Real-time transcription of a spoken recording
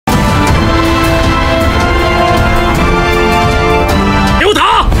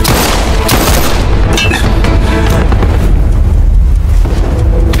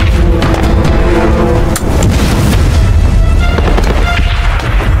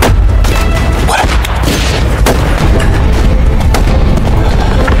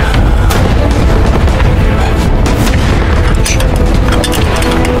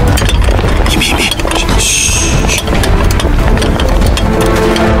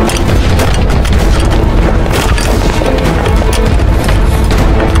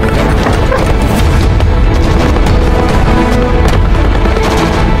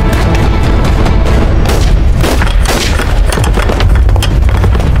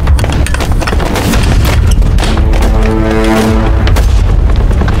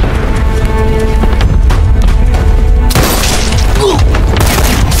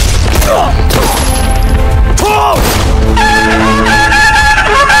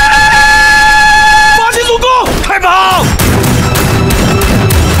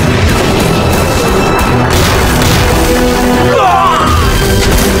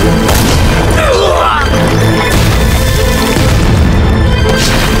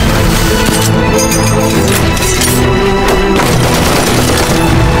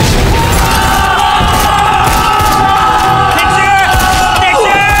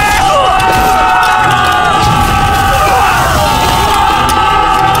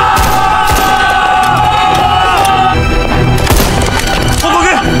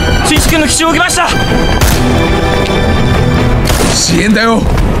習を受けました。支援だよ。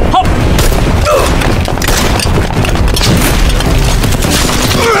はっ。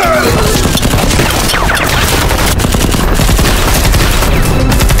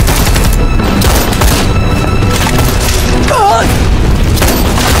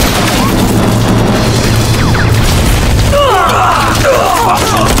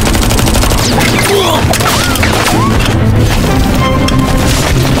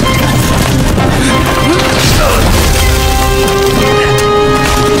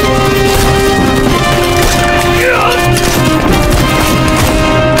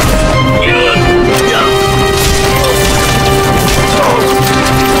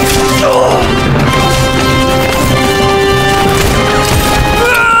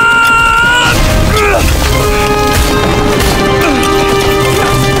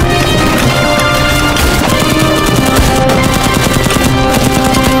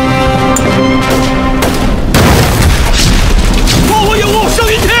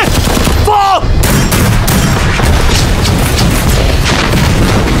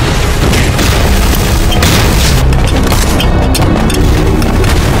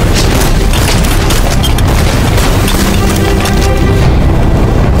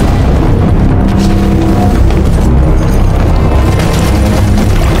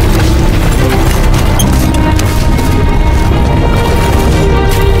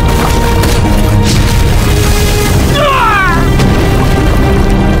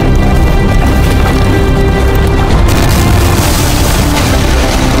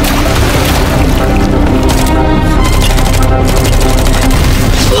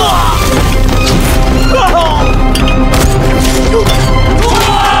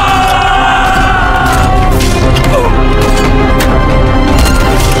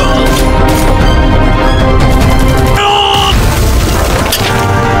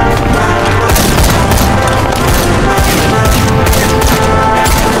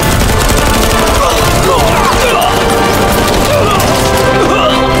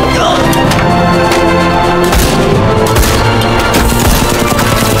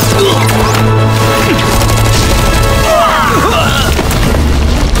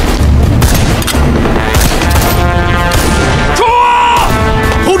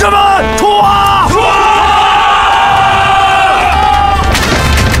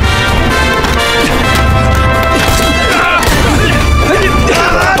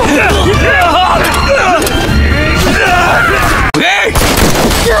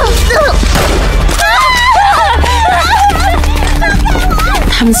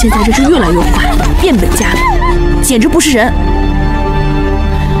他们现在真是越来越坏，变本加厉，简直不是人。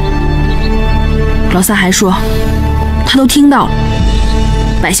老三还说，他都听到了，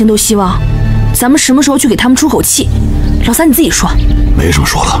百姓都希望咱们什么时候去给他们出口气。老三你自己说，没什么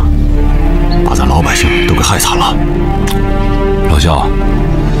说的，把咱老百姓都给害惨了。老肖，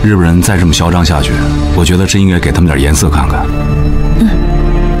日本人再这么嚣张下去，我觉得真应该给他们点颜色看看。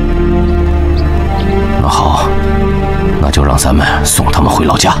那好，那就让咱们送他们回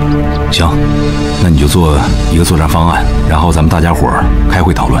老家。行，那你就做一个作战方案，然后咱们大家伙儿开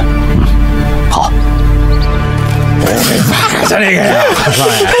会讨论。好。じゃねえかよ。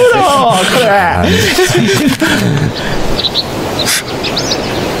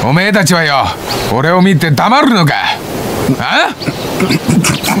おめえたちはよ、俺を見て黙るのか。あ？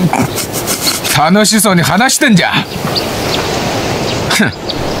楽しそうに話してんじゃん。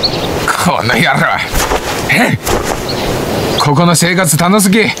この野郎。ここの生活楽し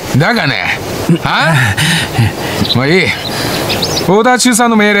きだがね。あ？もういい。オーダー中3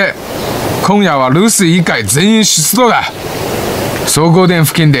の命令。今夜は留守以外全員出動だ。総合電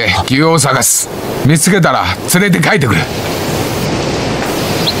付近で牛を探す。見つけたら連れて帰ってくる。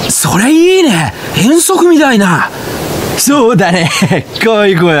それいいね、遠足みたいな。そうだね、可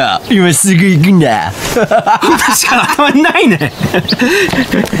愛い子や、今すぐ行くんだ。確かに頭にないね。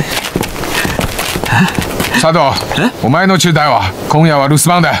佐藤、お前の中隊は今夜は留守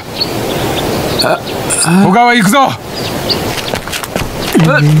番だ。他は行くぞ。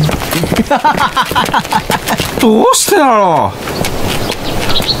どうしてだろう。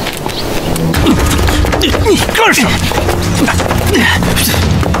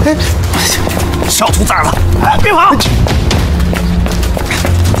小兔崽子，别跑！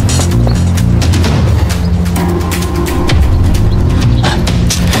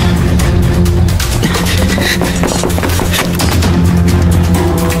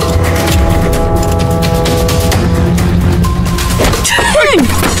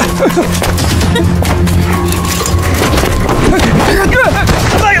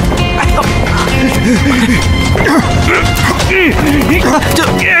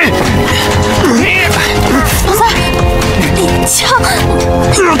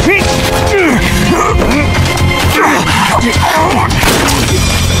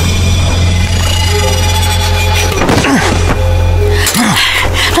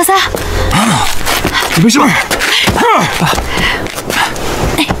你没事吧？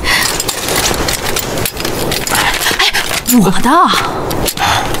我的，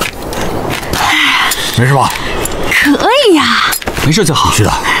没事吧？可以呀。没事就好。是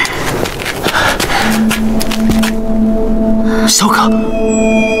的。少哥，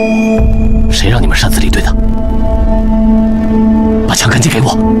谁让你们擅自离队的？把枪赶紧给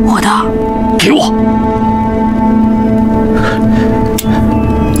我！我的，给我！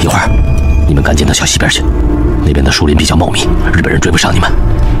一会儿，你们赶紧到小溪边去，那边的树林比较茂密，日本人追不上你们。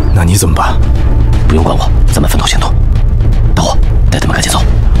那你怎么办？不用管我，咱们分头行动。大伙，带他们赶紧走。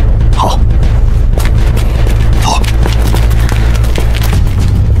好。走。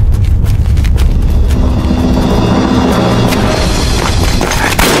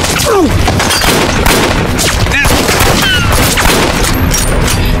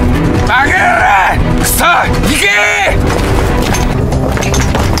バカ野郎！さあ行け！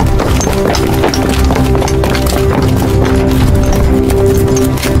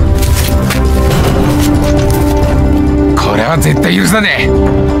これは絶対許さね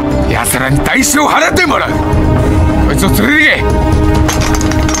え。奴らに代償を払ってもらう。こいつを連れてけ。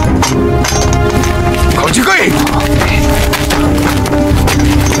こっち来い。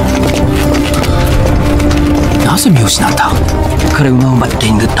なぜ見失った？彼を馬を待ってい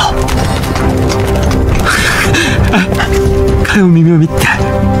るんだ。彼を耳を見て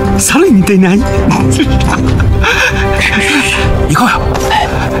猿に似ていない？行こうよ。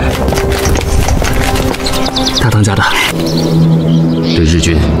大当家的，对日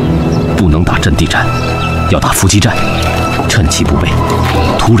军不能打阵地战，要打伏击战，趁其不备，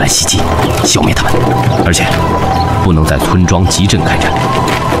突然袭击，消灭他们，而且不能在村庄集镇开战，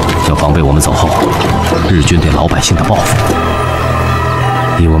要防备我们走后日军对老百姓的报复。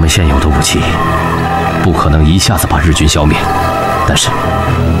以我们现有的武器，不可能一下子把日军消灭，但是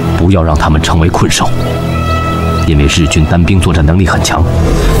不要让他们成为困兽。因为日军单兵作战能力很强，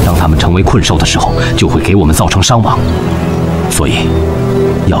当他们成为困兽的时候，就会给我们造成伤亡，所以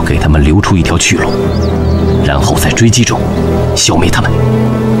要给他们留出一条去路，然后在追击中消灭他们。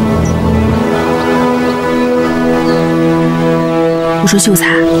我说秀才，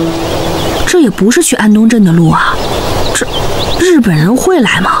这也不是去安东镇的路啊，这日本人会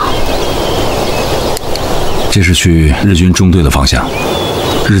来吗？这是去日军中队的方向。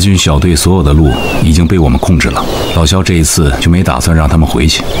日军小队所有的路已经被我们控制了，老肖这一次就没打算让他们回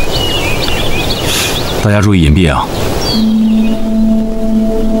去。大家注意隐蔽啊！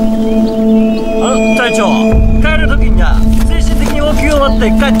隊長、帰る時には精神的に補給を持って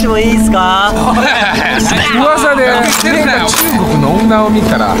帰ってもいいですか？噂で変な中国の女を見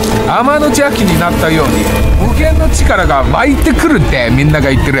たら天の邪気になったように無限の力が湧いてくるってみんなが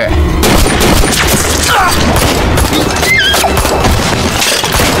言ってる。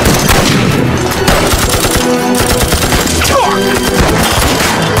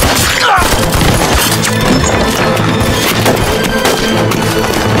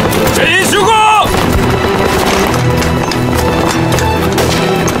全員集合！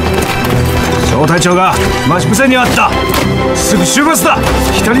小隊長が待ち伏せにあった。すぐ出発だ。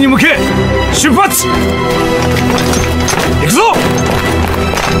左に向け出発。行くぞ。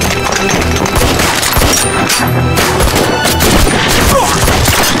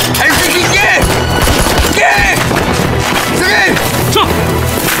早く行け！行け！すぐ！上！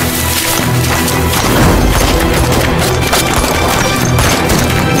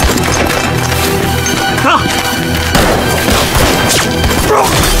啊！こ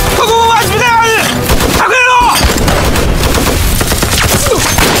こも待ち伏せがある！隠れろ！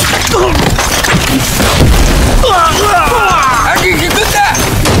行くんだ！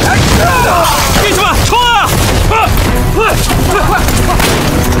弟兄们，冲啊！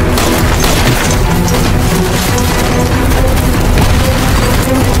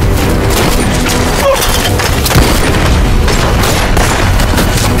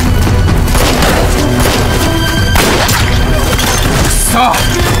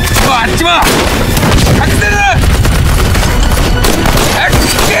あっちも隠せる！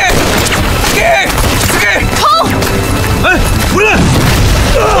冲！哎，回来！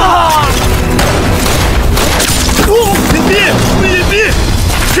隐蔽！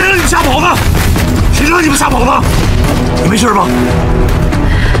谁让你们瞎跑的？谁让你们瞎跑的？你没事吧？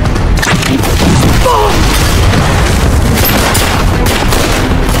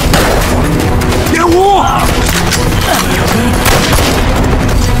点火！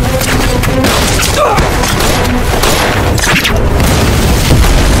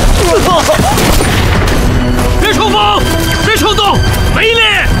别冲锋，别冲动，围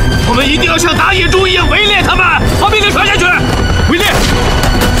猎！我们一定要像打野猪一样围猎他们，把命令传下去！围猎！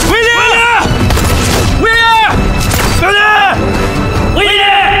围猎！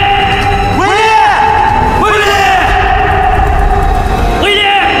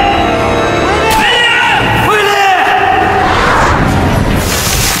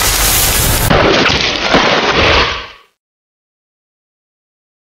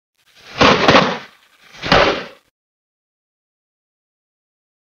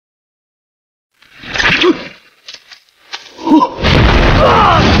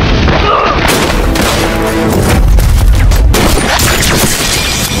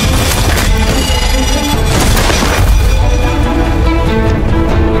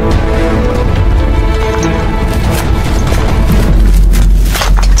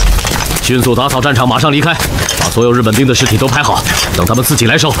迅速打扫战场，马上离开，把所有日本兵的尸体都排好，等他们自己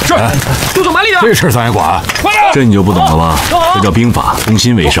来收。是，督手蛮力点。这事儿咱也管？这你就不懂了吧？这叫兵法，攻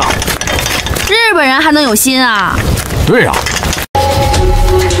心为上。日本人还能有心啊？对呀。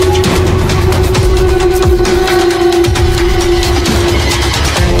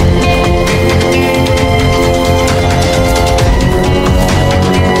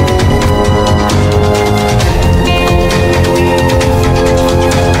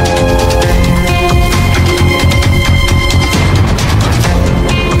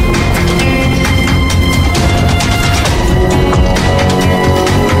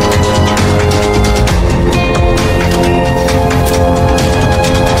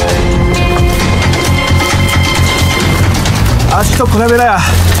あっちと比べりゃ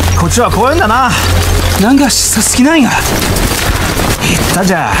こっちは怖いんだな。なんかさすきないが言った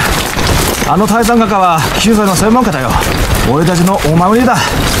じゃん。あの泰山画家は救済の専門家だよ。俺たちのお守りだ。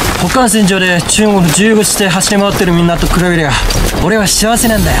北韓戦場で中国の15地で走り回ってるみんなと比べりゃ俺は幸せ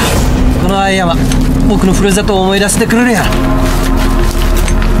なんだよ。この藍山僕のふるさとを思い出してくれるや。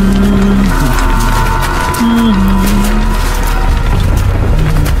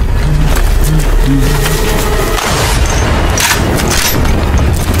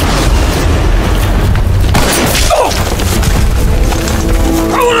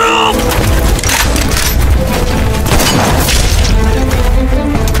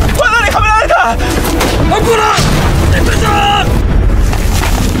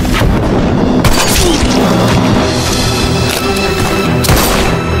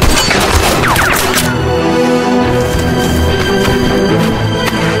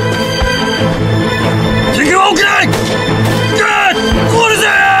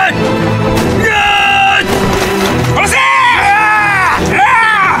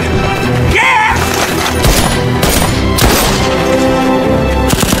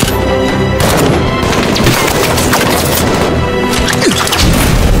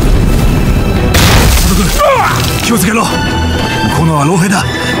気をつけろ。向こうのは老兵だ。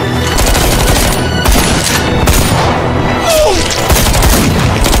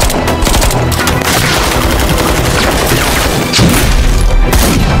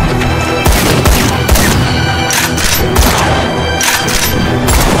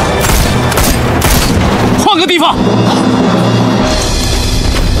换个地方。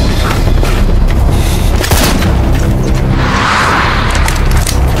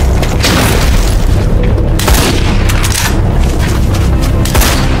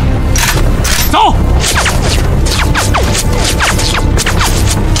走！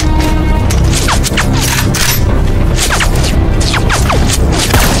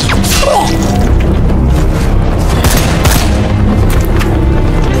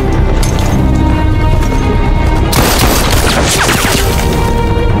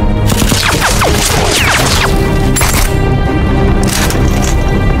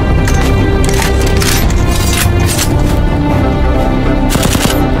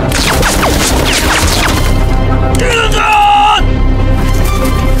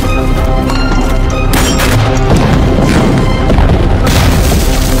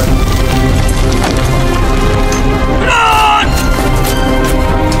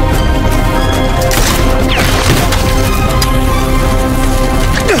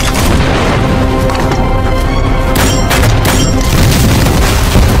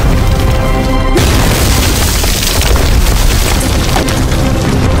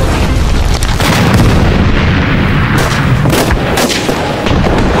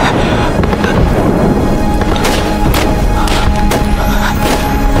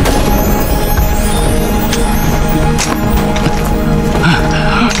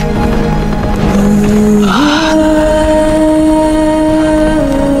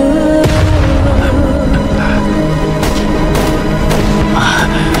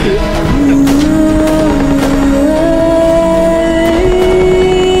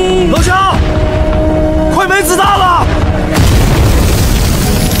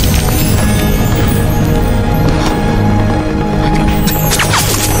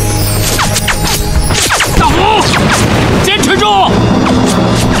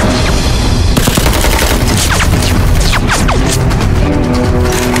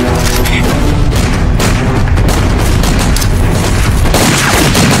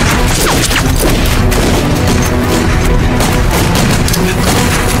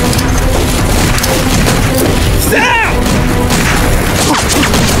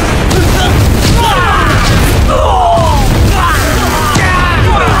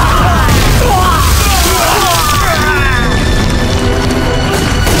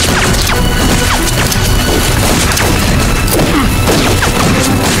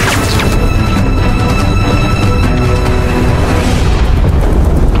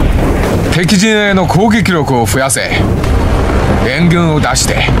敵陣への攻撃力を増やせ。援軍を出し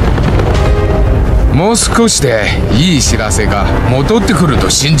て。もう少しでいい知らせが戻ってくると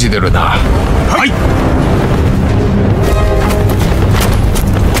信じてるな。はい。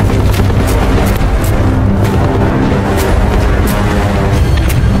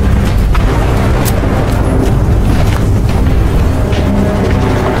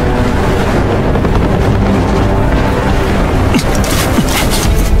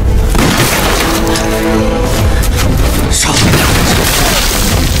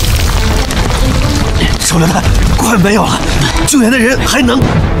手榴弹快没有了，救援的人还能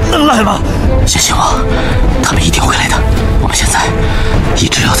来吗？相信我，他们一定会来的。我们现在一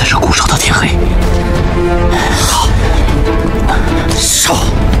直要在这固守到天黑。好，守！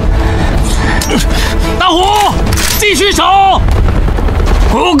大虎，继续守！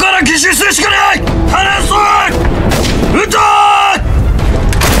ここから奇襲するしかない。離せ！撃て！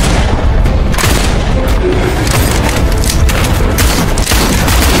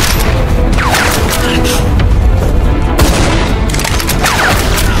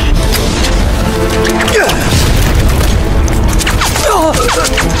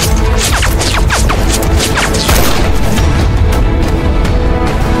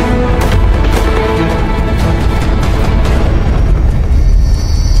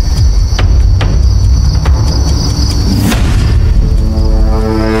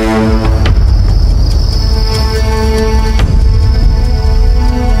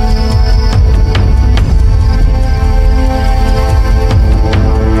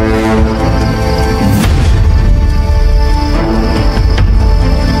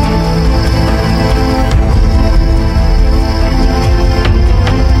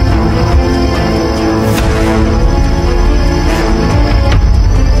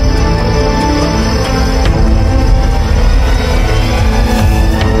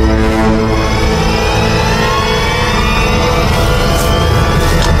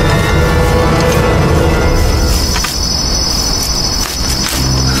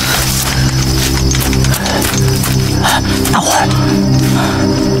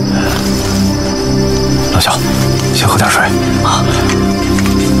先喝点水啊！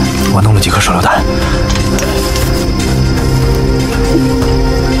我弄了几颗手榴弹。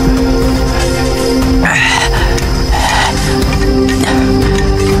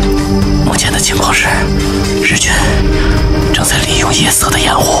目前的情况是，日军正在利用夜色的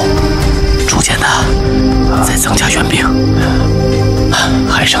掩护，逐渐的在增加援兵，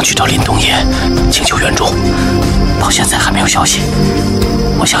还想去找林东野请求援助，到现在还没有消息。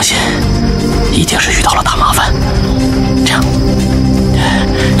我相信一定是遇到了大麻烦。这样，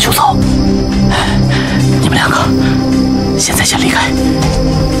就走。你们两个现在先离开，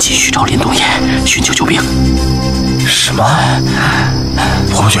继续找林东野寻求救兵。什么？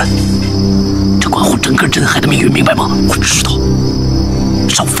我不去。这关乎整个人海的命运，明白吗？我知道。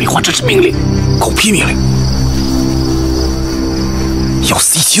少废话，这是命令，狗屁命令！要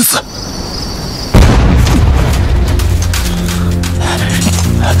死一起死！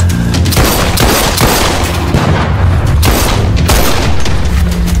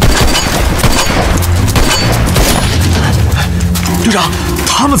队长，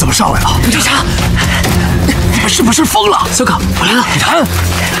他们怎么上来了？队长，你们是不是疯了？小哥，我来了。队长，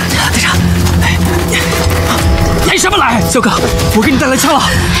队长，来什么来？小哥，我给你带来枪了，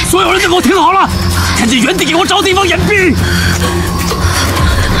所有人都给我听好了，赶紧原地给我找地方掩蔽。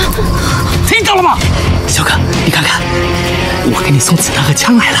听到了吗？小哥，你看看，我给你送子弹和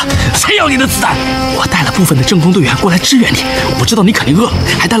枪来了。谁要你的子弹？我带了部分的政工队员过来支援你，我知道你肯定饿，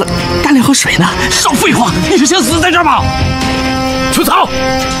还带了干粮和水呢。少废话，你是想死在这儿吗？出草，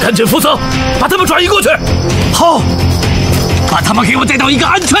赶紧负责，把他们转移过去。好，把他们给我带到一个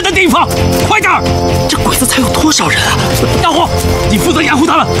安全的地方，快点！这鬼子才有多少人啊？大伙，你负责掩护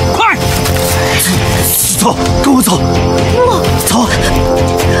他们，快！走，跟我走。走，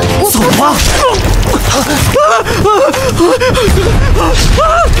走吧。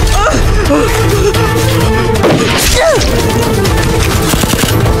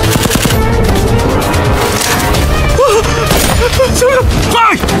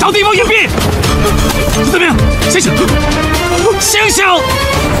快找地方掩蔽！子明，醒醒！醒醒！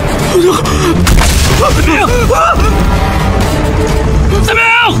子明！子明！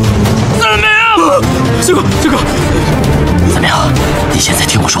这个，子明，你现在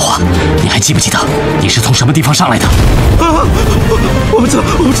听我说话，你还记不记得你是从什么地方上来的？我不知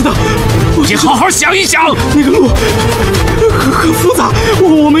道。你好好想一想，那个路很复杂，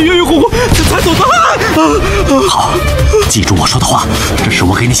我们晕晕乎乎才走的。好，记住我说的话，这是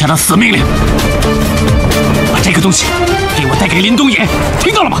我给你下的死命令。这个东西给我带给林东野，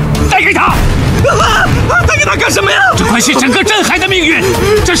听到了吗？带给他！带给他干什么呀？这关系整个镇海的命运，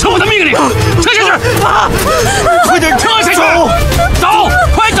这是我的命令！撤下去！快点撤下去！走，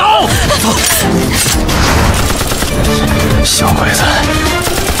快走！走！小鬼子！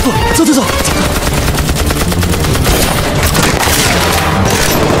走走走！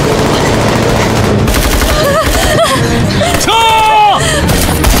撤！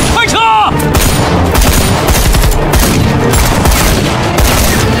快撤！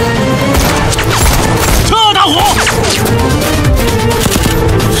撤！大火！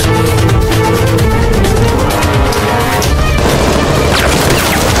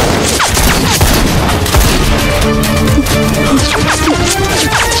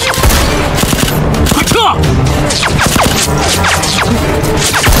快撤！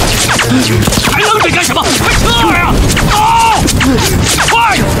还愣着干什么？快撤呀！走！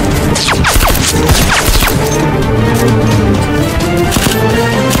快！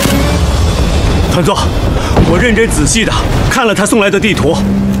团座，我认真仔细的看了他送来的地图，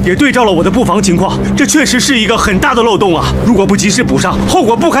也对照了我的布防情况，这确实是一个很大的漏洞啊！如果不及时补上，后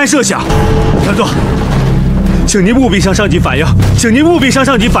果不堪设想。团座，请您务必向上级反映，请您务必向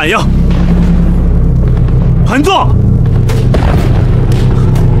上级反映。团座。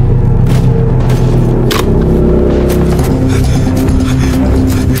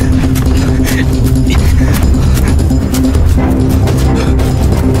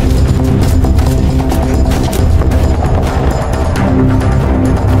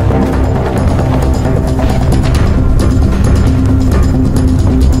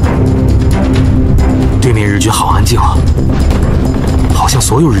对面日军好安静啊，好像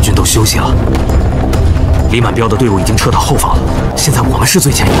所有日军都休息了。李满标的队伍已经撤到后方了，现在我们是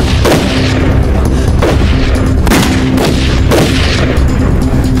最前沿。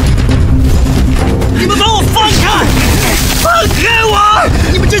你们把我放开！放开我！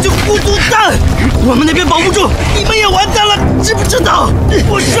你们这群糊涂蛋！我们那边保不住，你们也完蛋了，知不知道？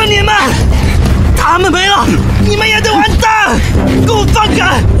我说你们，他们没了，你们也得完蛋！给我放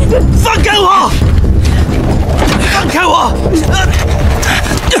开！放开我！放开我！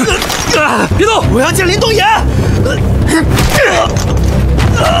别动！我要见林东野！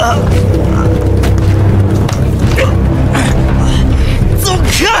走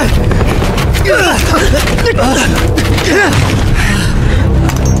开！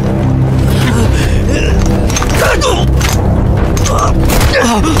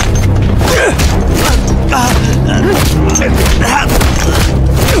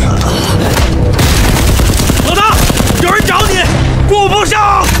老大，有人找你，顾不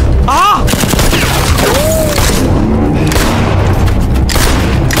上啊！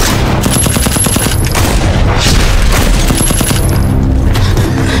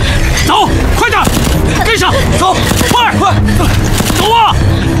走，快点，跟上，走，快，走啊，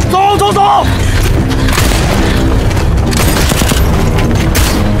走！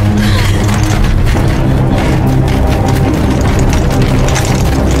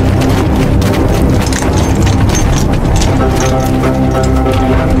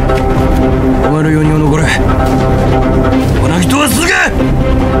止まるように残れ。この人は続け。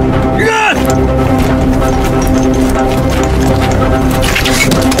行け。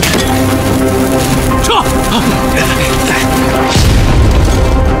撤！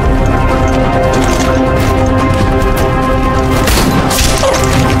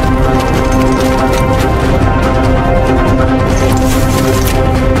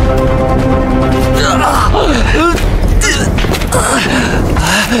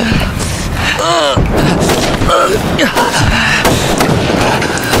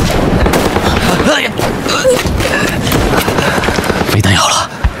没弹药了。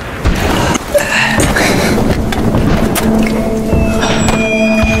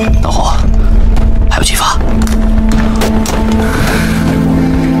大火，还有几发？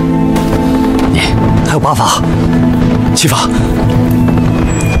你还有8发，7发。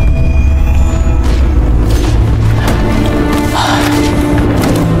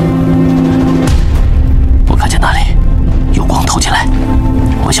我看见那里有光透进来，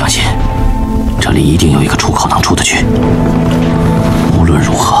我相信这里一定有一个出口能出得去。无论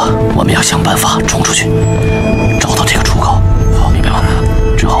如何，我们要想办法冲出去，找到这个出口，明白吗？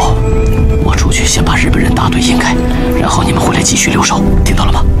之后我出去先把日本人大队引开，然后你们回来继续留守，听到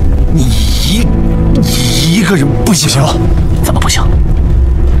了吗？你一个人不行，怎么不行？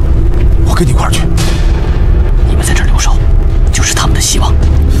我跟你一块儿去。你们在这儿留守，就是他们的希望。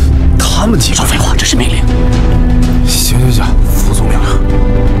他们几个？少废话，这是命令。行，服从命令。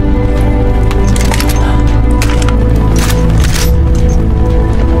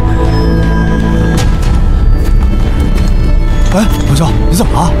怎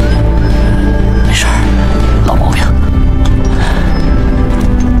么了？没事儿，老毛病。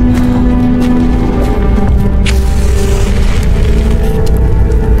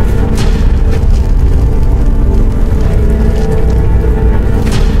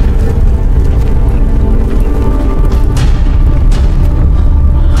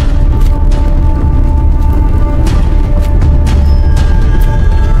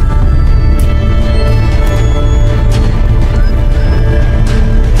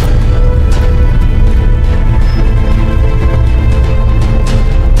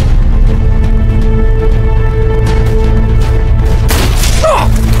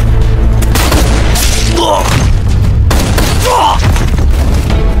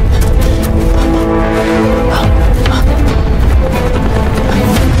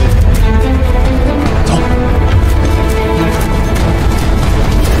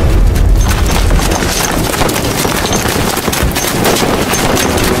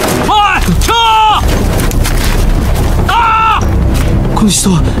この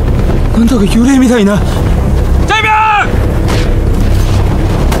人はなんだか幽霊みたいな。这边！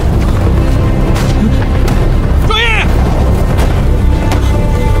注意！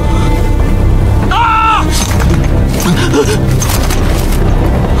啊！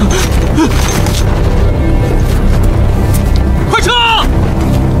快撤！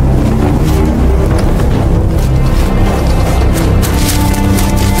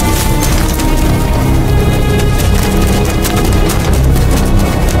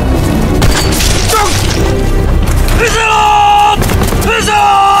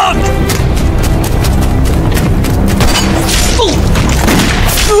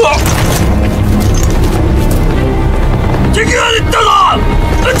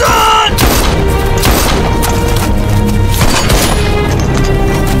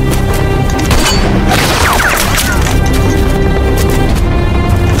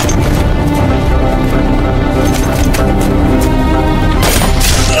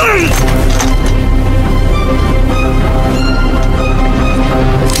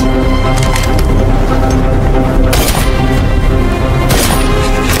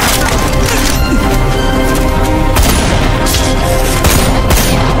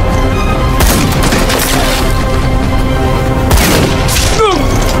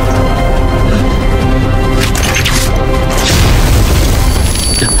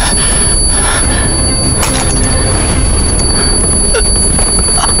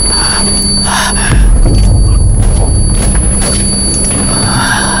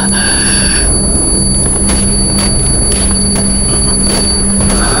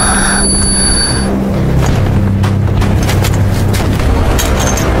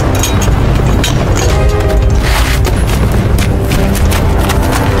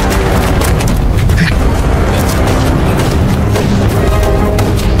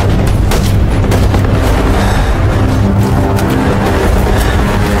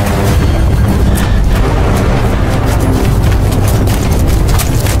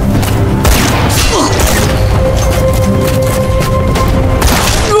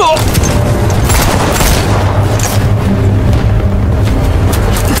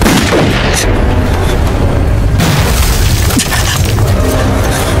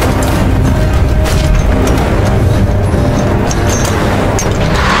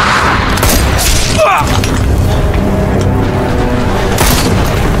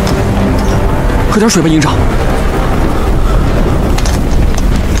快点水吧，营长。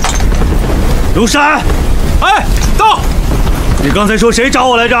刘山，哎，到！你刚才说谁找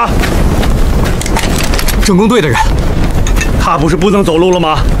我来着？政工队的人。他不是不能走路了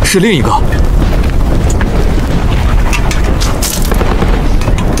吗？是另一个。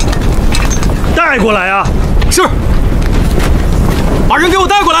带过来啊！是。把人给我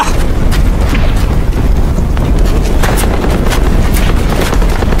带过来。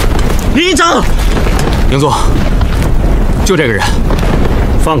营长，营座，就这个人，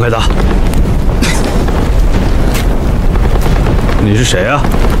放开他！你是谁啊？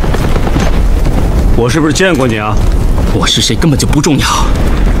我是不是见过你啊？我是谁根本就不重要。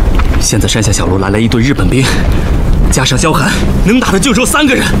现在山下小路来了一队日本兵，加上萧寒，能打的就只有3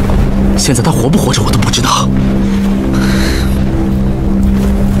个人。现在他活不活着我都不知道。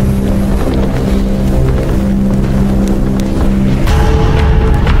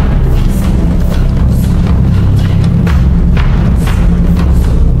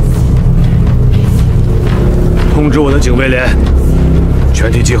通知我的警卫连，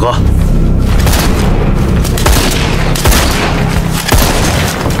全体集合。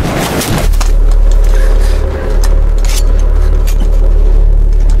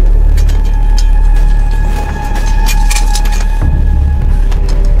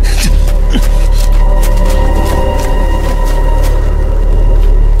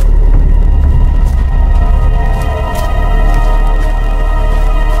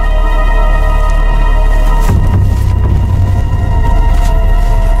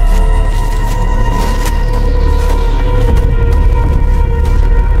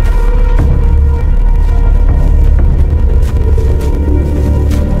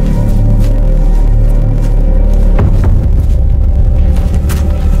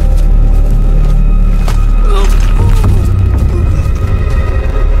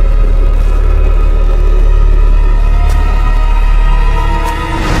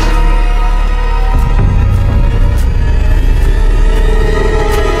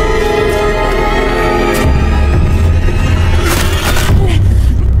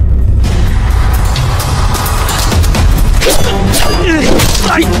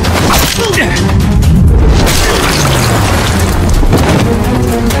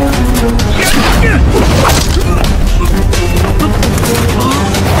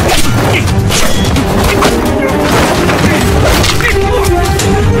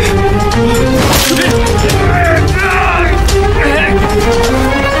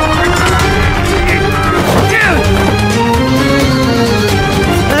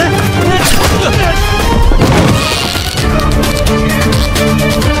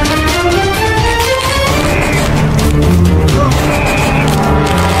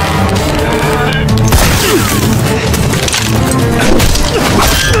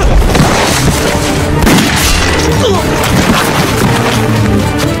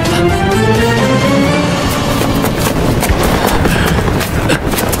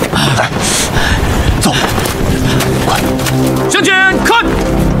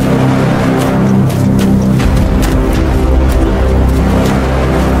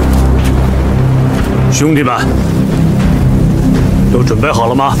兄弟们，都准备好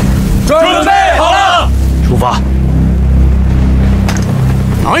了吗？准备好了，出发！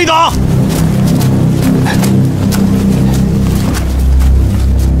挡一挡！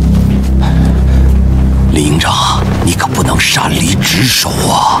李营长，你可不能擅离职守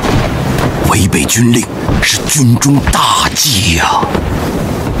啊！违背军令是军中大忌呀！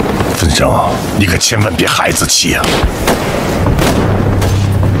分生，你可千万别孩子气啊！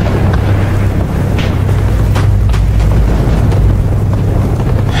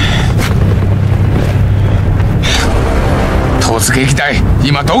突撃隊、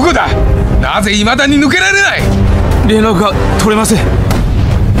今どこだ？なぜ未だに抜けられない？連絡が取れません。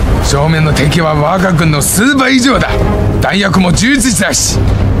正面の敵は我が軍の数倍以上だ。弾薬も充実だし、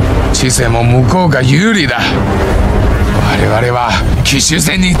知性も向こうが有利だ。我々は奇襲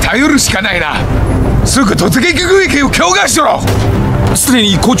戦に頼るしかないな。すぐ突撃攻撃を強化しろ。すで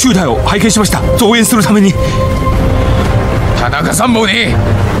に甲冑隊を拝見しました。増援するために。田中参謀に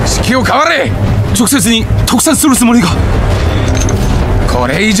指揮を代われ。直接に特産するつもりが。こ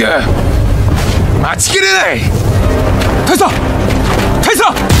れ以上待ちきれない。大佐、大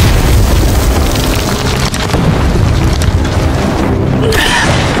佐。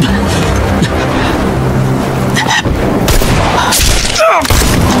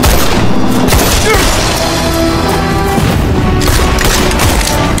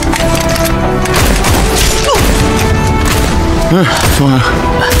方安，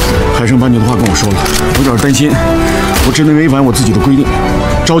海生把你的话跟我说了，有点担心，我只能违反我自己的规定，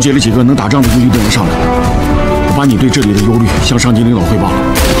召集了几个能打仗的游击队员上来。我把你对这里的忧虑向上级领导汇报了，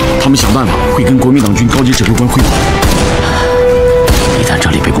他们想办法会跟国民党军高级指挥官汇报。一旦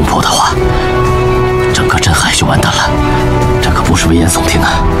这里被攻破的话，整个镇海就完蛋了，这可不是危言耸听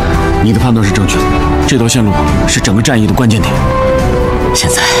啊！你的判断是正确的，这条线路是整个战役的关键点。现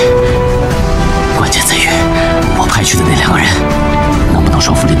在关键在于我派去的那2个人能不能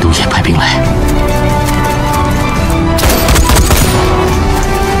说服林东野派兵来。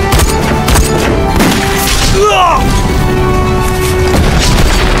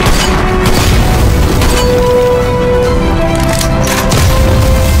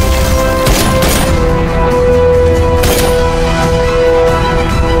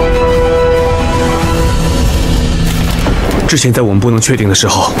之前在我们不能确定的时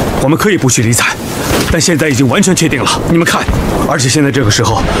候，我们可以不去理睬，但现在已经完全确定了。你们看，而且现在这个时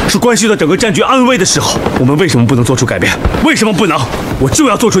候是关系到整个战局安危的时候，我们为什么不能做出改变？为什么不能？我就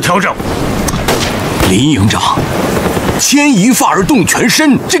要做出调整。林营长，牵一发而动全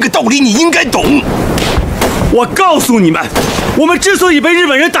身，这个道理你应该懂。我告诉你们，我们之所以被日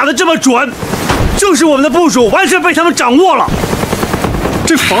本人打得这么准，就是我们的部署完全被他们掌握了。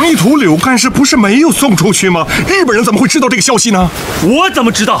这防御图柳干事不是没有送出去吗？日本人怎么会知道这个消息呢？我怎么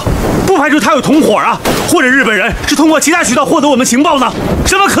知道？不排除他有同伙啊，或者日本人是通过其他渠道获得我们情报呢？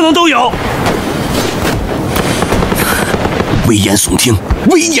什么可能都有。危言耸听，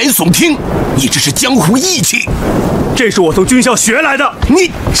危言耸听！你这是江湖义气，这是我从军校学来的。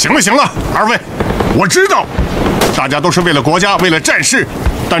你行了行了，二位，我知道，大家都是为了国家，为了战士，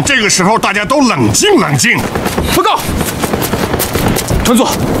但这个时候大家都冷静冷静。报告。团座，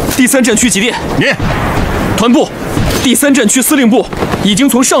第3战区急电。你，团部，第3战区司令部已经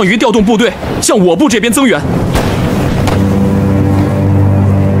从上虞调动部队向我部这边增援。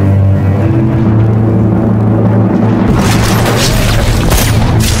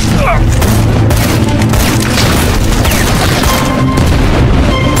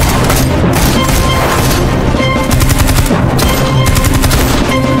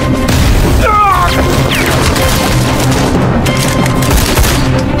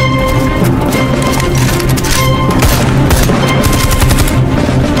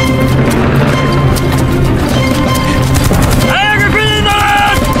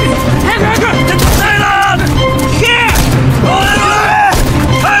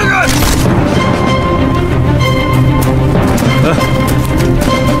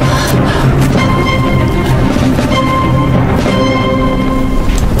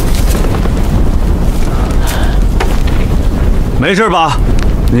没事吧？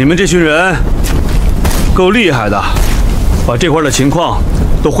你们这群人够厉害的，把这块的情况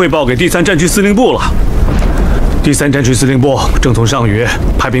都汇报给第3战区司令部了。第3战区司令部正从上虞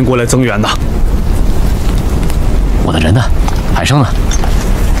派兵过来增援呢。我的人呢？海生呢？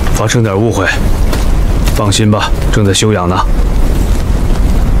发生点误会，放心吧，正在休养呢。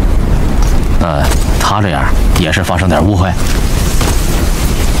他这样也是发生点误会？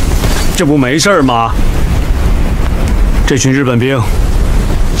这不没事吗？这群日本兵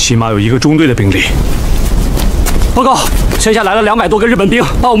起码有1个中队的兵力。报告，山下来了200多个日本兵，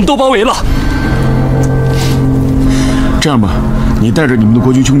把我们都包围了。这样吧，你带着你们的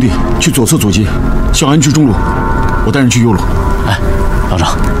国军兄弟去左侧阻击，小安去中路，我带人去右路。哎，老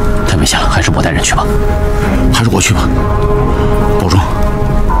张，太危险了，还是我带人去吧。还是我去吧，保重。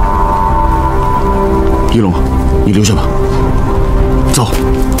一龙，你留下吧。走。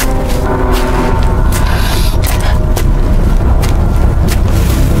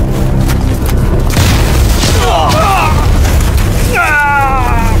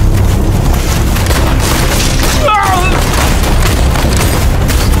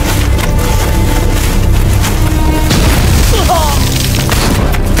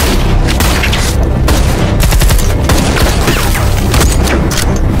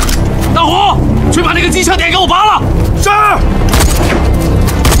大虎，去把那个机枪点给我拔了。是。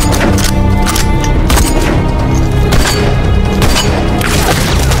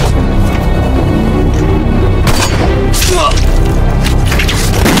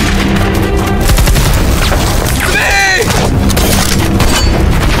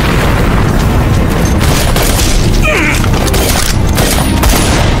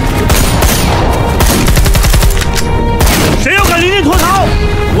谁要敢临阵脱逃，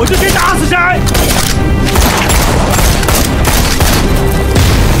我就先打死谁！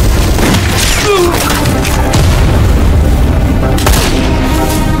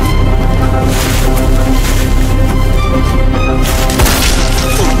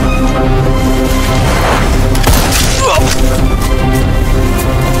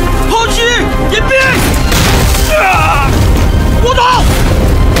后期隐蔽！我走！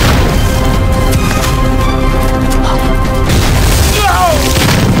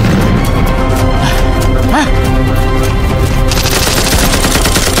哎！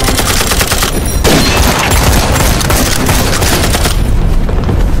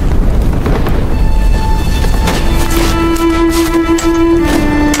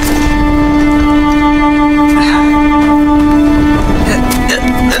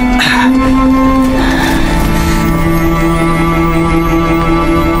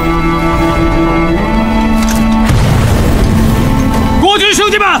国军兄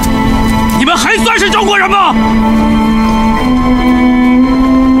弟们，你们还算是中国人吗？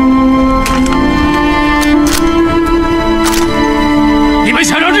你们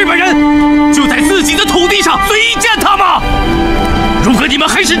想让日本人就在自己的土地上随意践踏吗？如果你们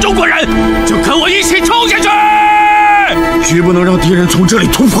还是中国人，就跟我一起冲下去！绝不能让敌人从这里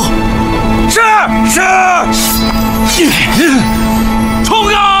突破。是。冲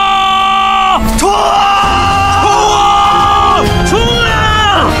啊！冲啊！冲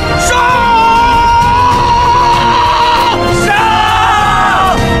啊！上！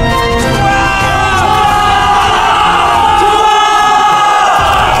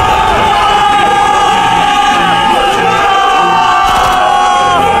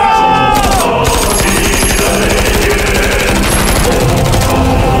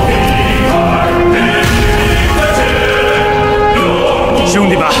兄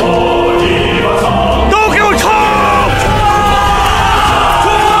弟们，都给我冲！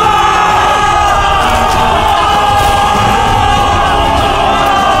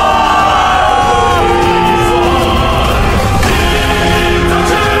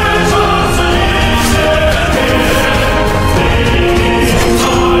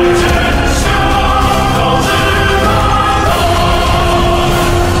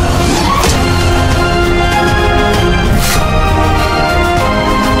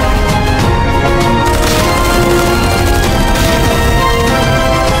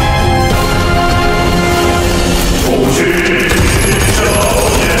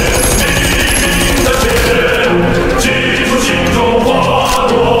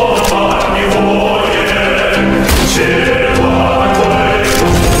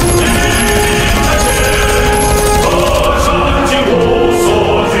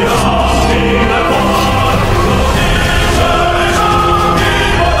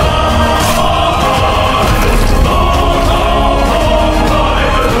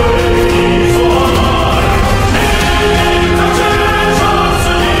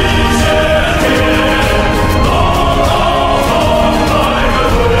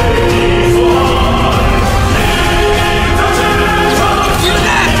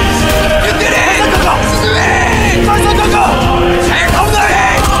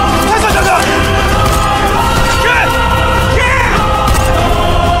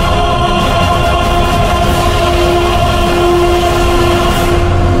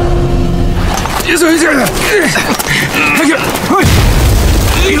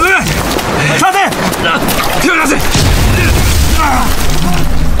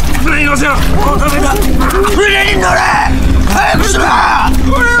ません。もうダメだ。船に乗れ。早くしろ。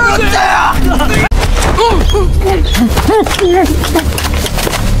乗ってよ。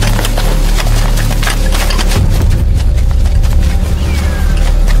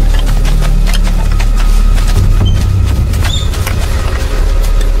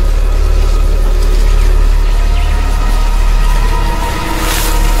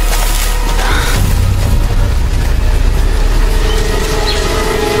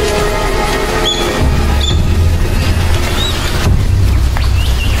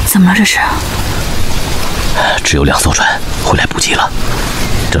怎么了？这是？只有2艘船回来补给了，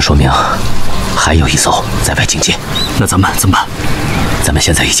这说明还有1艘在外警戒。那咱们怎么办？咱们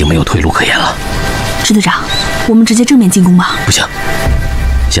现在已经没有退路可言了。支队长，我们直接正面进攻吧。不行，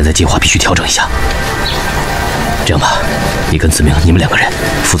现在计划必须调整一下。这样吧，你跟子明，你们2个人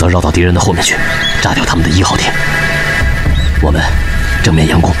负责绕到敌人的后面去，炸掉他们的1号艇。我们正面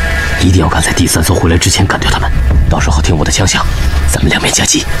佯攻，一定要赶在第3艘回来之前干掉他们。到时候听我的枪响，咱们2面夹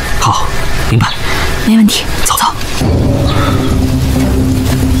击。好，明白。没问题，走。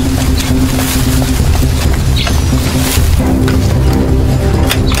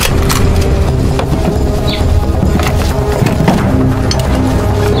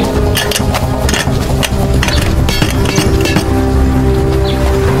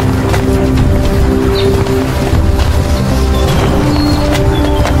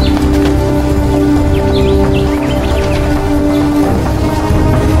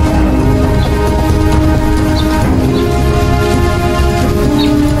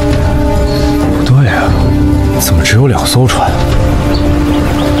只有2艘船。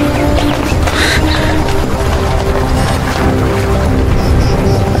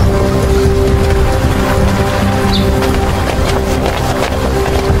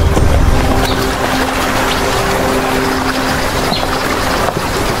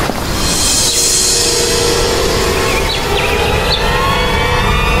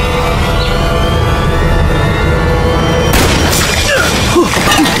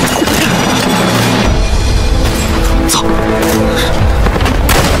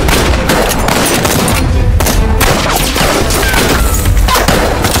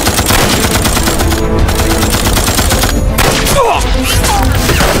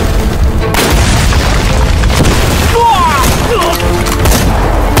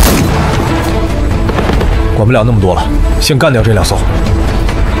管不了那么多了，先干掉这2艘。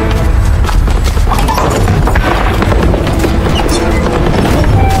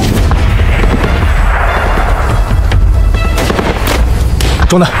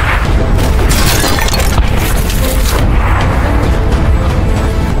中弹。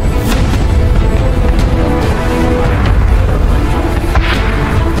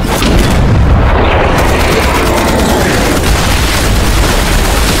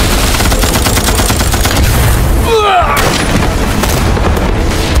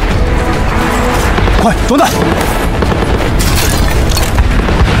快中弹！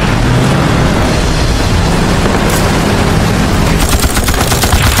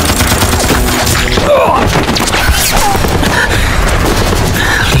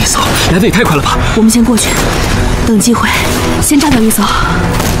另1艘来的也太快了吧！我们先过去，等机会先炸掉1艘。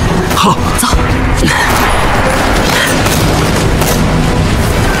好，走。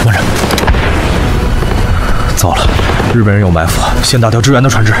慢着！糟了，日本人有埋伏，先打掉支援的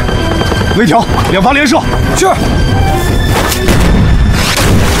船只。微调，2发连射，去！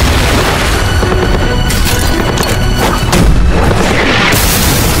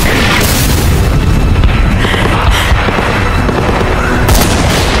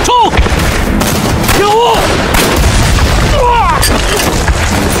冲！任务！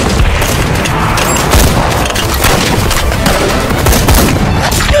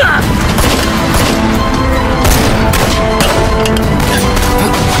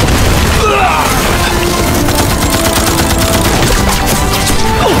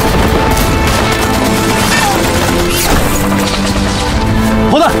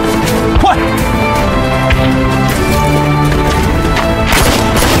炮弹，快！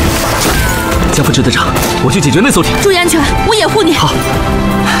加副支队长，我去解决那艘艇。注意安全，我掩护你。好。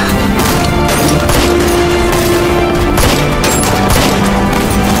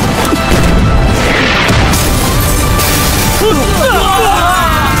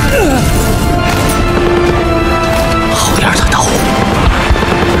好样的，大虎！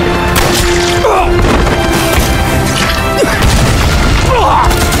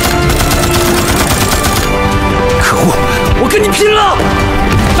可恶！我跟你拼了！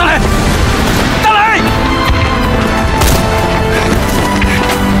大雷，大雷！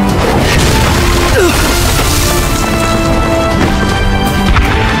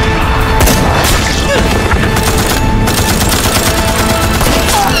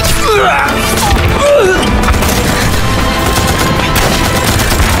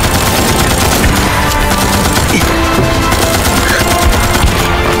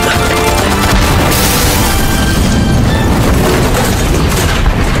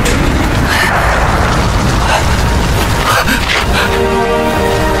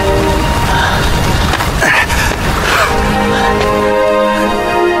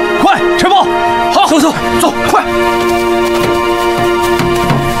走走，快！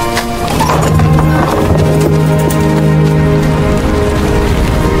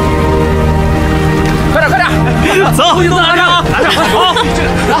走，打仗！好，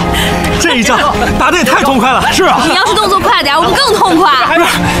这一仗打得也太痛快了。是啊，你要是动作快点，我们更痛快。不是，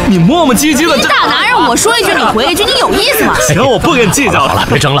你磨磨唧唧的，大男人我说一句你回一句，你有意思吗？行，我不跟你计较了。好了，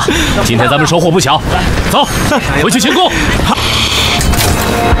别争了，今天咱们收获不小。走，回去行宫。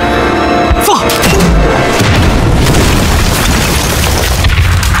放！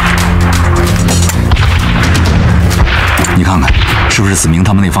你看看，是不是子明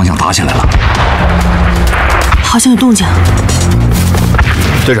他们那方向打起来了？好像有动静。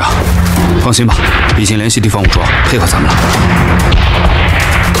队长，放心吧，已经联系地方武装配合咱们了。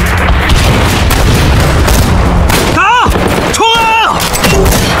打！冲啊！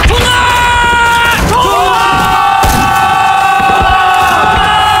冲啊！冲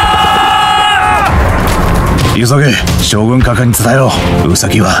あ！急げ、将軍閣下に伝えろ。ウサ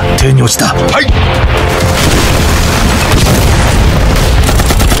ギは手に落ちた。はい。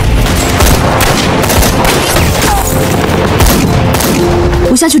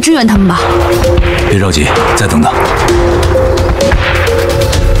我下去支援他们吧。别着急，再等等。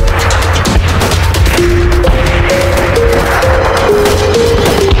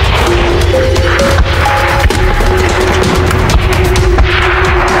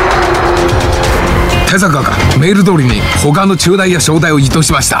手坂がメール通りに他の中隊や小隊を移動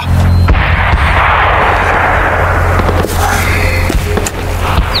しました。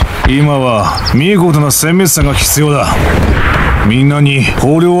今は見事な殲滅さが必要だ。みんなに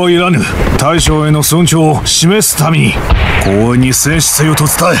豊漁はいらぬ。大将への尊重を示すために公園に戦死せよと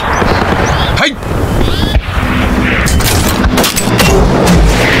伝え。はい。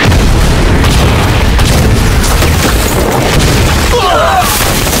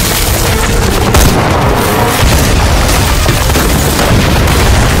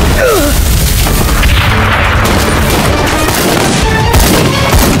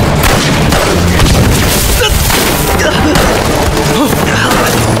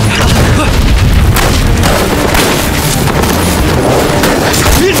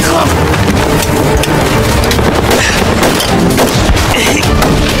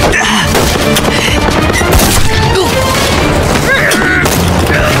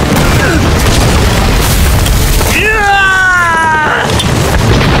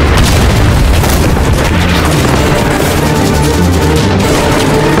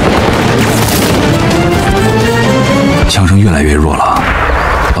枪声越来越弱了。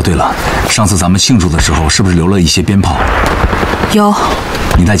哦，对了，上次咱们庆祝的时候，是不是留了一些鞭炮？有。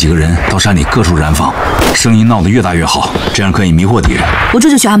你带几个人到山里各处燃放，声音闹得越大越好，这样可以迷惑敌人。我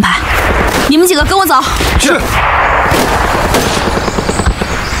这就去安排。你们几个跟我走。是。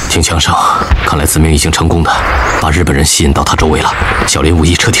听枪声，看来子明已经成功的把日本人吸引到他周围了。小林无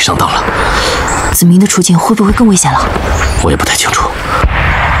疑彻底上当了。子明的处境会不会更危险了？我也不太清楚，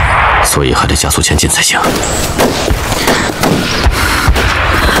所以还得加速前进才行。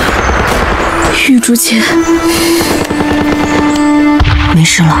玉竹姐，没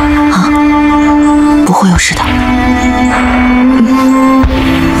事了啊，不会有事的。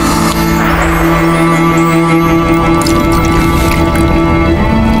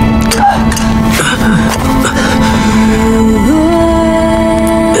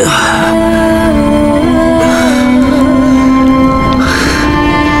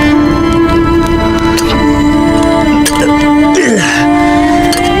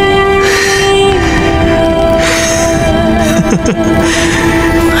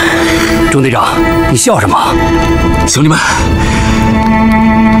钟队长，你笑什么？兄弟们，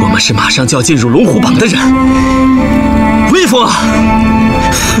我们是马上就要进入龙虎榜的人，威风啊！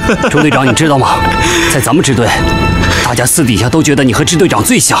钟队长，你知道吗？在咱们支队，大家私底下都觉得你和支队长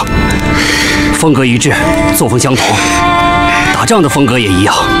最像，风格一致，作风相同，打仗的风格也一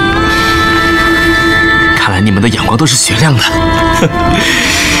样。看来你们的眼光都是雪亮的。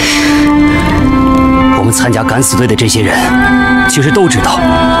我们参加敢死队的这些人，其实都知道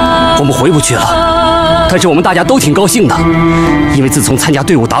我们回不去了，但是我们大家都挺高兴的，因为自从参加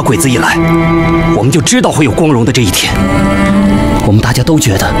队伍打鬼子以来，我们就知道会有光荣的这一天。我们大家都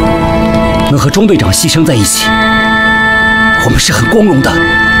觉得能和钟队长牺牲在一起，我们是很光荣的。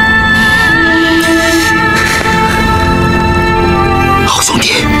好兄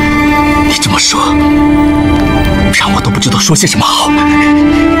弟，你这么说，让我都不知道说些什么好。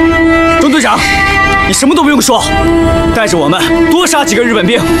钟队长，你什么都不用说，带着我们多杀几个日本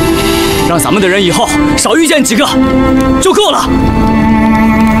兵，让咱们的人以后少遇见几个就够了。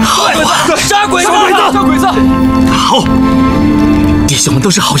好啊，杀鬼子！杀鬼子！好，弟兄们都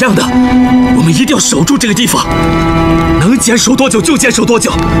是好样的，我们一定要守住这个地方，能坚守多久就坚守多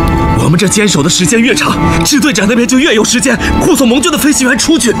久。我们这坚守的时间越长，支队长那边就越有时间护送盟军的飞行员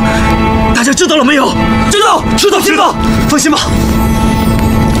出去。大家知道了没有？知道，知道。放心吧。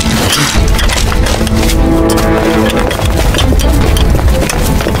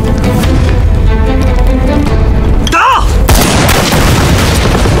打！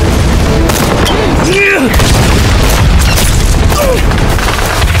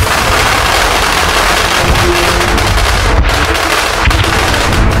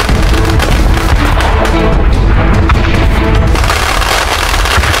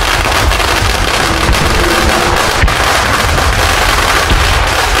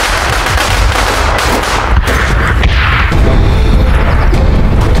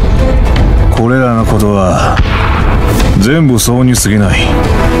これらのことは全部そうに過ぎない。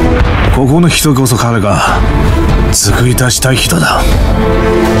ここの人こそ彼が救い出したい人だ。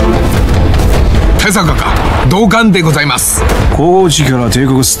大佐閣下、同感でございます。高知から帝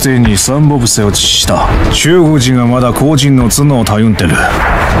国ステイに三ボブセを実施した。中国人がまだ後人の角をたゆんでる。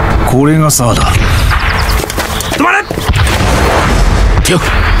これがさだ。止まれ！停！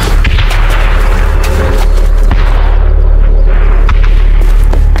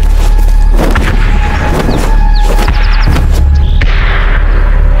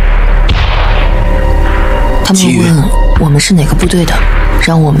他们问我们是哪个部队的，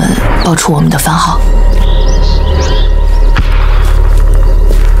让我们报出我们的番号。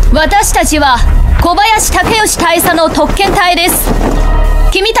私たちは小林武義大佐の特権隊です。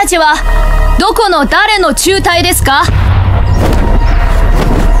君たちはどこの誰の中隊ですか？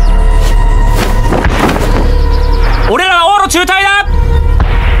俺らは欧陆中隊だ。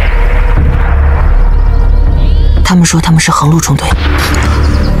他们说他们是横路中队。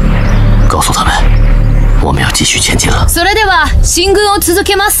告诉他们。我们要继续前进了。それでは進軍を続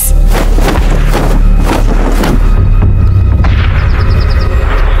けます。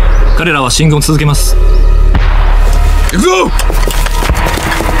彼らは進軍を続けます。行くぞ！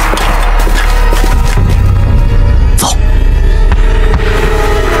走。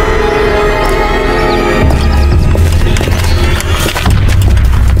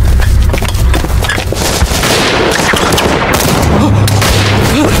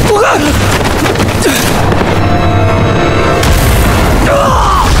不干！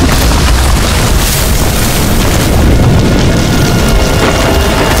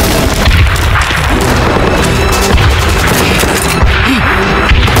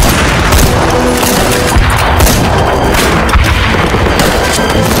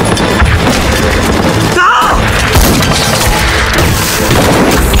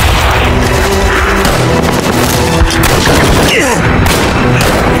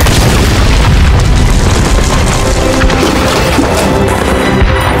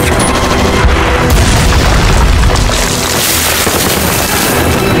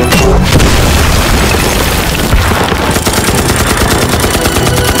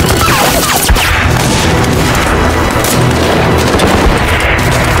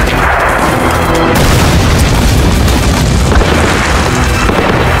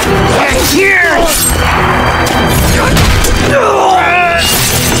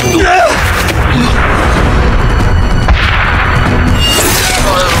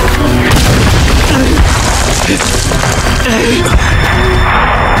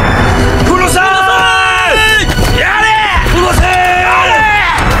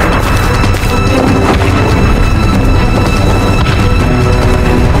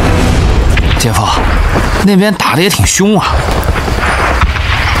姐夫，那边打得也挺凶啊。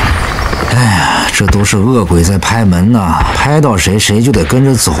哎呀，这都是恶鬼在拍门呐，拍到谁谁就得跟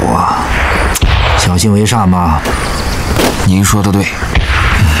着走啊，小心为上吧。您说的对。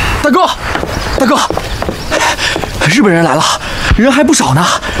大哥，日本人来了，人还不少呢。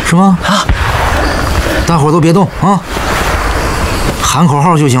是吗？啊！大伙儿都别动啊，喊口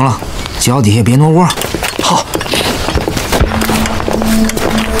号就行了，脚底下别挪窝。好。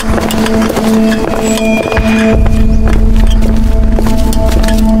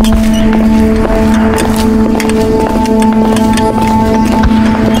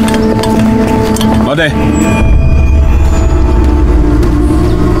待て。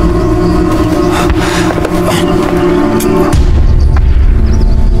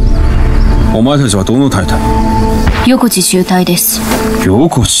お前たちはどの隊だ？横地中隊です。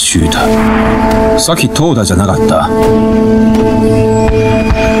横地中隊。さっき東田じゃなかった？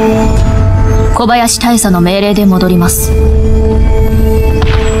小林大佐の命令で戻ります。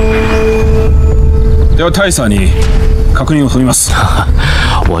では大佐に確認を取ります。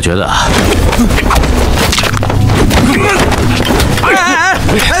我觉得。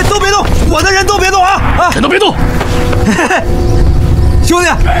哎，都别动，我的人都别动啊！啊，人都别动！兄弟，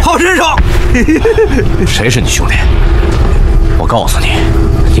好身手！谁是你兄弟？我告诉你，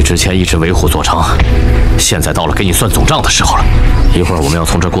你之前一直为虎作伥，现在到了给你算总账的时候了。一会儿我们要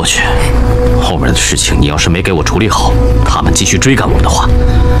从这儿过去，后面的事情你要是没给我处理好，他们继续追赶我们的话，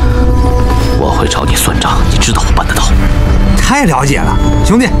我会找你算账，你知道我办得到。太了解了，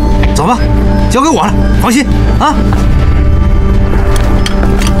兄弟，走吧，交给我了，放心啊。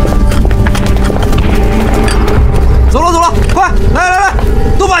走了，快，来，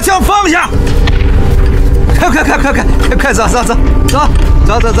都把枪放下！快走！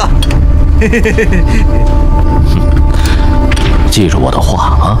记住我的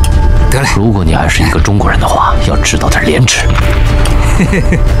话啊！得嘞，如果你还是一个中国人的话，要知道点廉耻。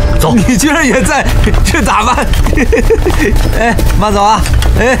走！你居然也在这打扮？哎，慢走啊！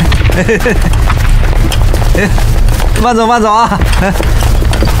哎，慢走啊！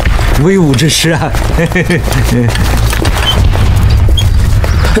威武之师啊！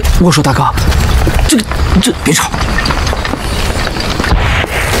我说大哥，这别吵。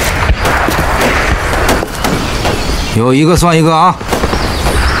有一个算一个啊！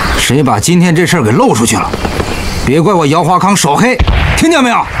谁把今天这事儿给漏出去了，别怪我姚华康手黑，听见没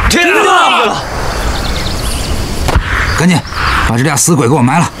有？听见了！赶紧把这俩死鬼给我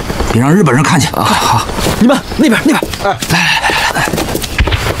埋了，别让日本人看见。啊，好，你们那边，来，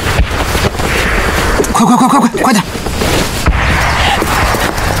快点！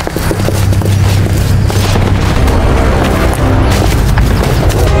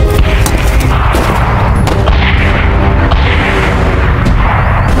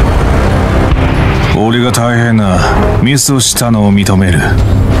俺が大変なミスをしたのを認める。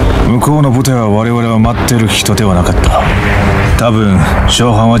向こうの部隊は我々は待ってる人ではなかった。多分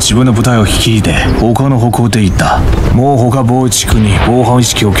小藩は自分の部隊を率いて他の方向で行った。もう他防衛地区に防犯意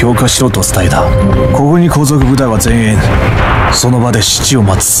識を強化しろと伝えた。ここに後続部隊は全員その場で指示を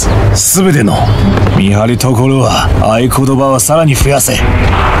待つ。全ての見張りところは合言葉はさらに増やせ。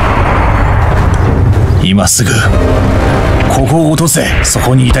今すぐここを落とせ。そ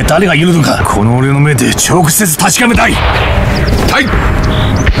こに一体誰がいるのか、この俺の目で直接確かめたい。はい。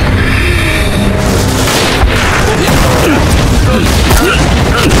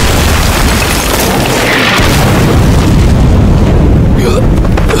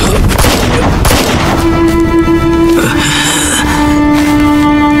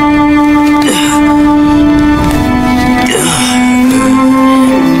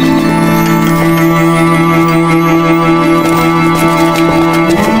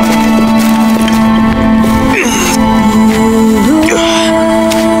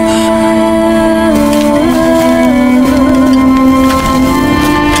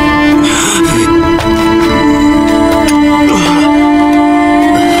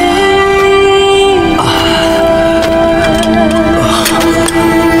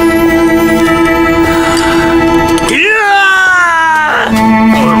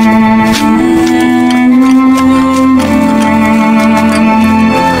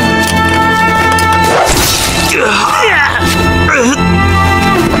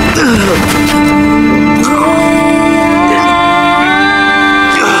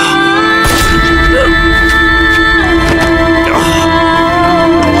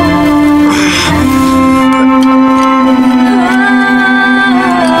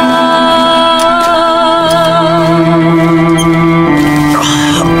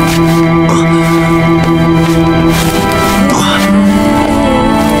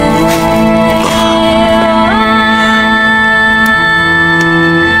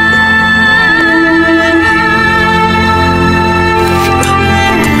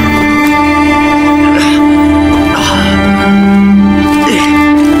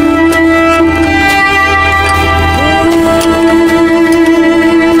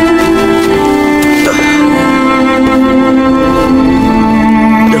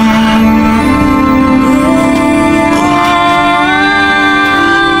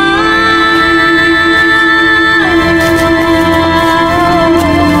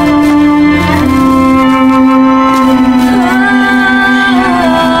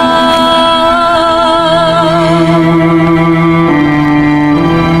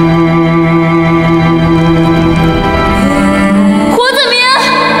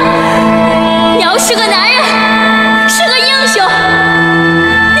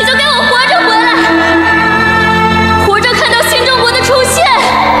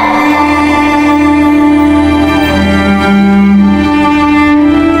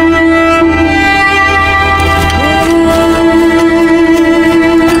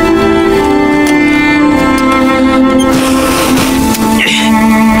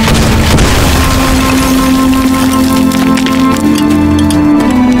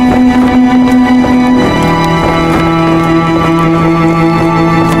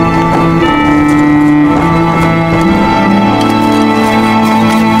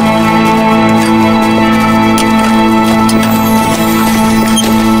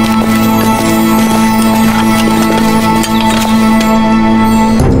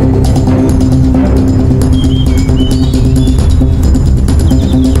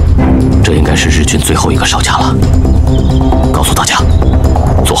该是日军最后一个哨卡了。告诉大家，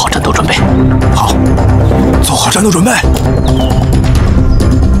做好战斗准备。好，做好战斗准备。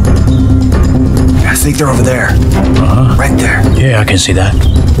I think they're over there. Right there. Yeah, I can see that.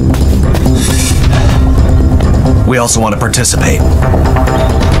 We also want to participate.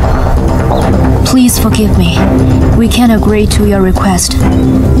 Please forgive me. We can't agree to your request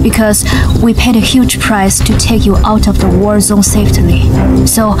because we paid a huge price to take you out of the war zone safely.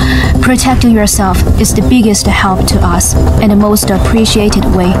 So, protecting yourself is the biggest help to us and the most appreciated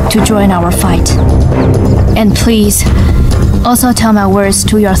way to join our fight. And please, also tell my words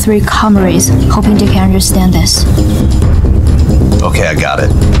to your 3 comrades, hoping they can understand this. Okay, I got it.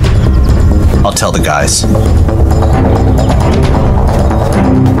 I'll tell the guys.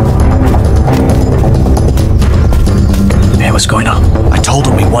 Hey, what's going on? I told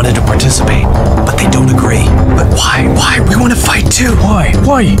them we wanted to participate, but they don't agree. But why? Why? We want to fight too. Why?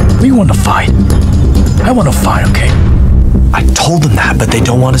 Why? We want to fight. I want to fight, okay? I told them that, but they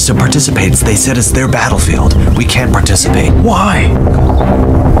don't want us to participate. They said it's their battlefield. We can't participate. Why?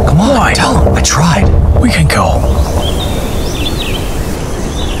 Come on, Why? tell them. I tried. We can go.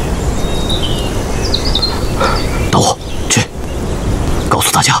 等我去，告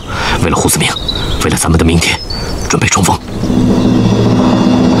诉大家，为了胡子明，为了咱们的明天，准备冲锋。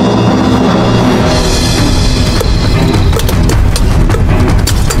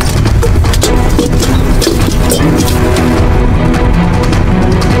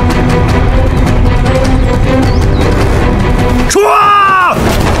出啊！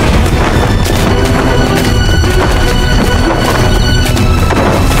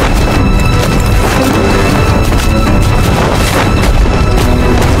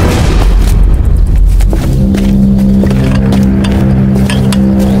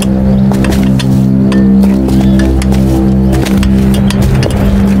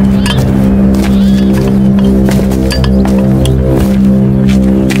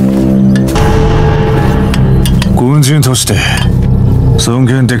軍人として尊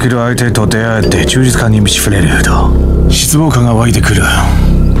敬できる相手と出会えて充実感に満ち溢れると失望感が湧いてくる。あ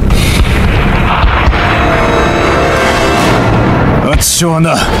っち将軍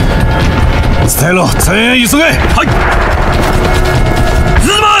だ。伝えろ、全員急げ。はい。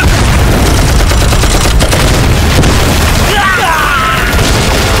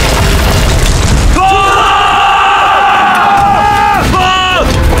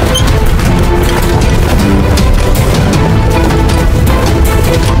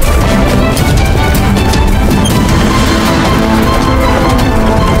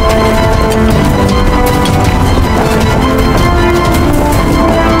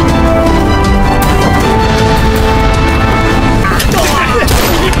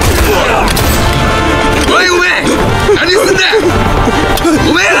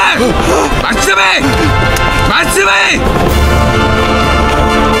進む。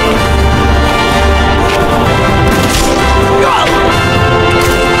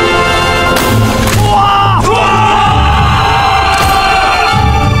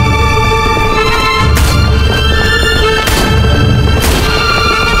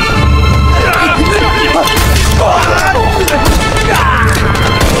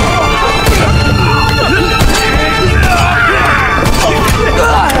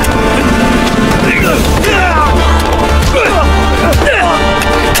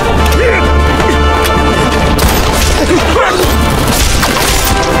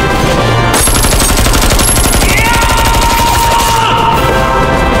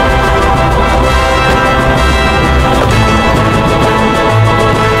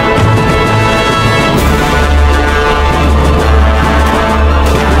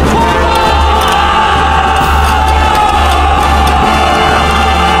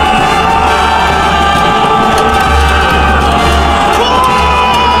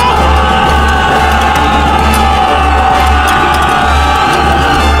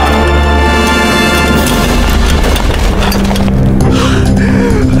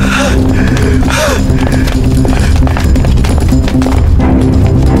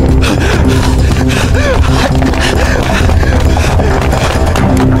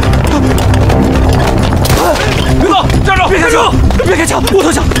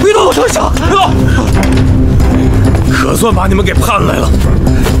可算把你们给盼来了！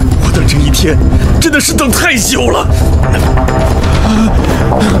我等这一天真的是等太久了。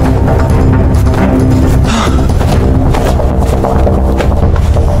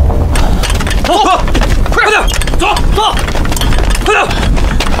走，快点，走，快点！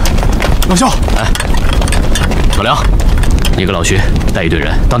老肖，哎，老梁，你跟老徐带一队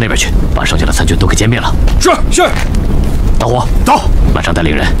人到那边去，把剩下的残军都给歼灭了。是。大伙走，马上带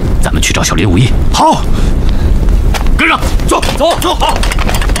领人，咱们去找小林武艺。好，跟上，走。好。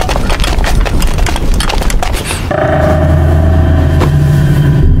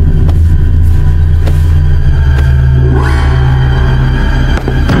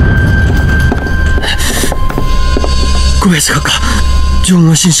小林閣下、上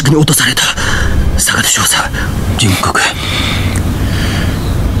岸新宿に落とされた坂田少佐、純国。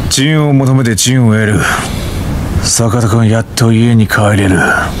陣を求めて陣を得る。坂田君、やっと家に帰れる。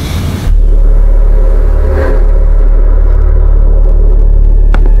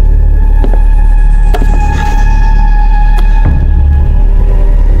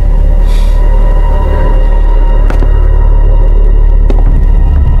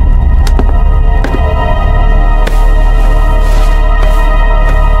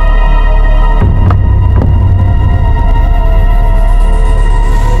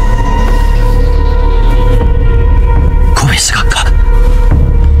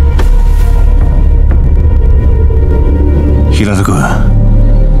平田君、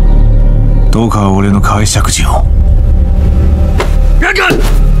どうか俺の解釈時を。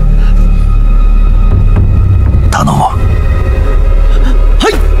頼む。は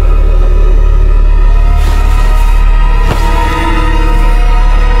い。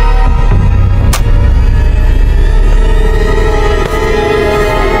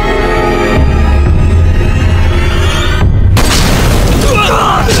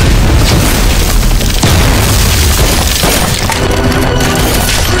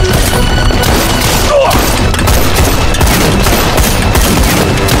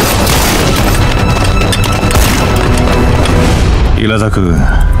平田君、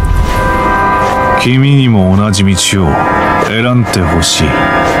君にも同じ道を選んでほしい。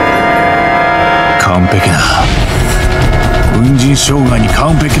完璧な軍人生涯に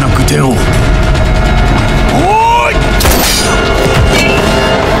完璧な具体を。おーい、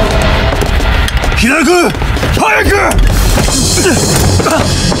平田君、早く！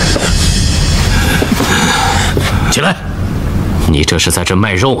起来！你这是在这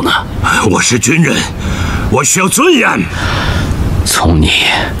卖肉呢？我是军人，我需要尊严。从你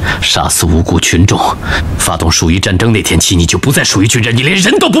杀死无辜群众、发动鼠疫战争那天起，你就不再属于军人，你连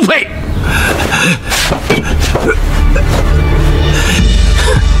人都不配。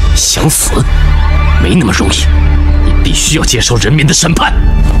想死，没那么容易，你必须要接受人民的审判。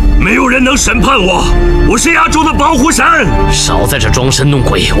没有人能审判我，我是亚洲的保护神。少在这装神弄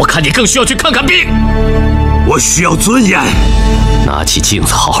鬼，我看你更需要去看看病。我需要尊严。拿起镜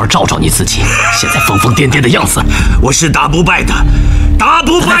子，好好照照你自己，现在疯疯癫癫的样子。我是打不败的，打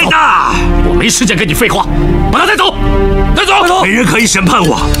不败的。我没时间跟你废话，把他带走，带走。没人可以审判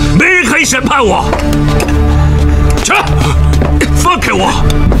我，没人可以审判我。去，放开我！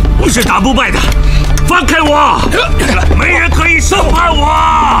我是打不败的，放开我！没人可以审判我。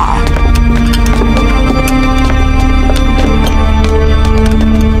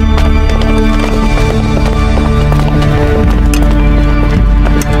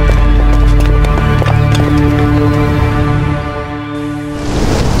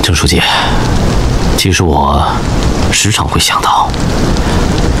郑书记，其实我时常会想到，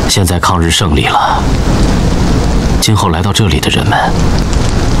现在抗日胜利了，今后来到这里的人们，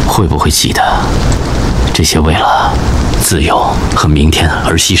会不会记得这些为了自由和明天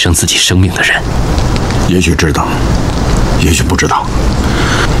而牺牲自己生命的人？也许知道，也许不知道，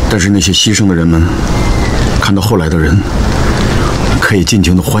但是那些牺牲的人们，看到后来的人可以尽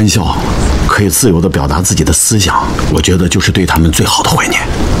情的欢笑，可以自由地表达自己的思想，我觉得就是对他们最好的怀念。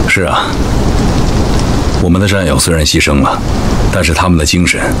是啊，我们的战友虽然牺牲了，但是他们的精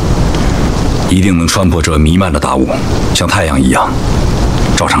神一定能穿破这弥漫的大雾，像太阳一样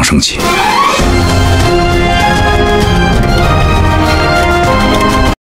照常升起。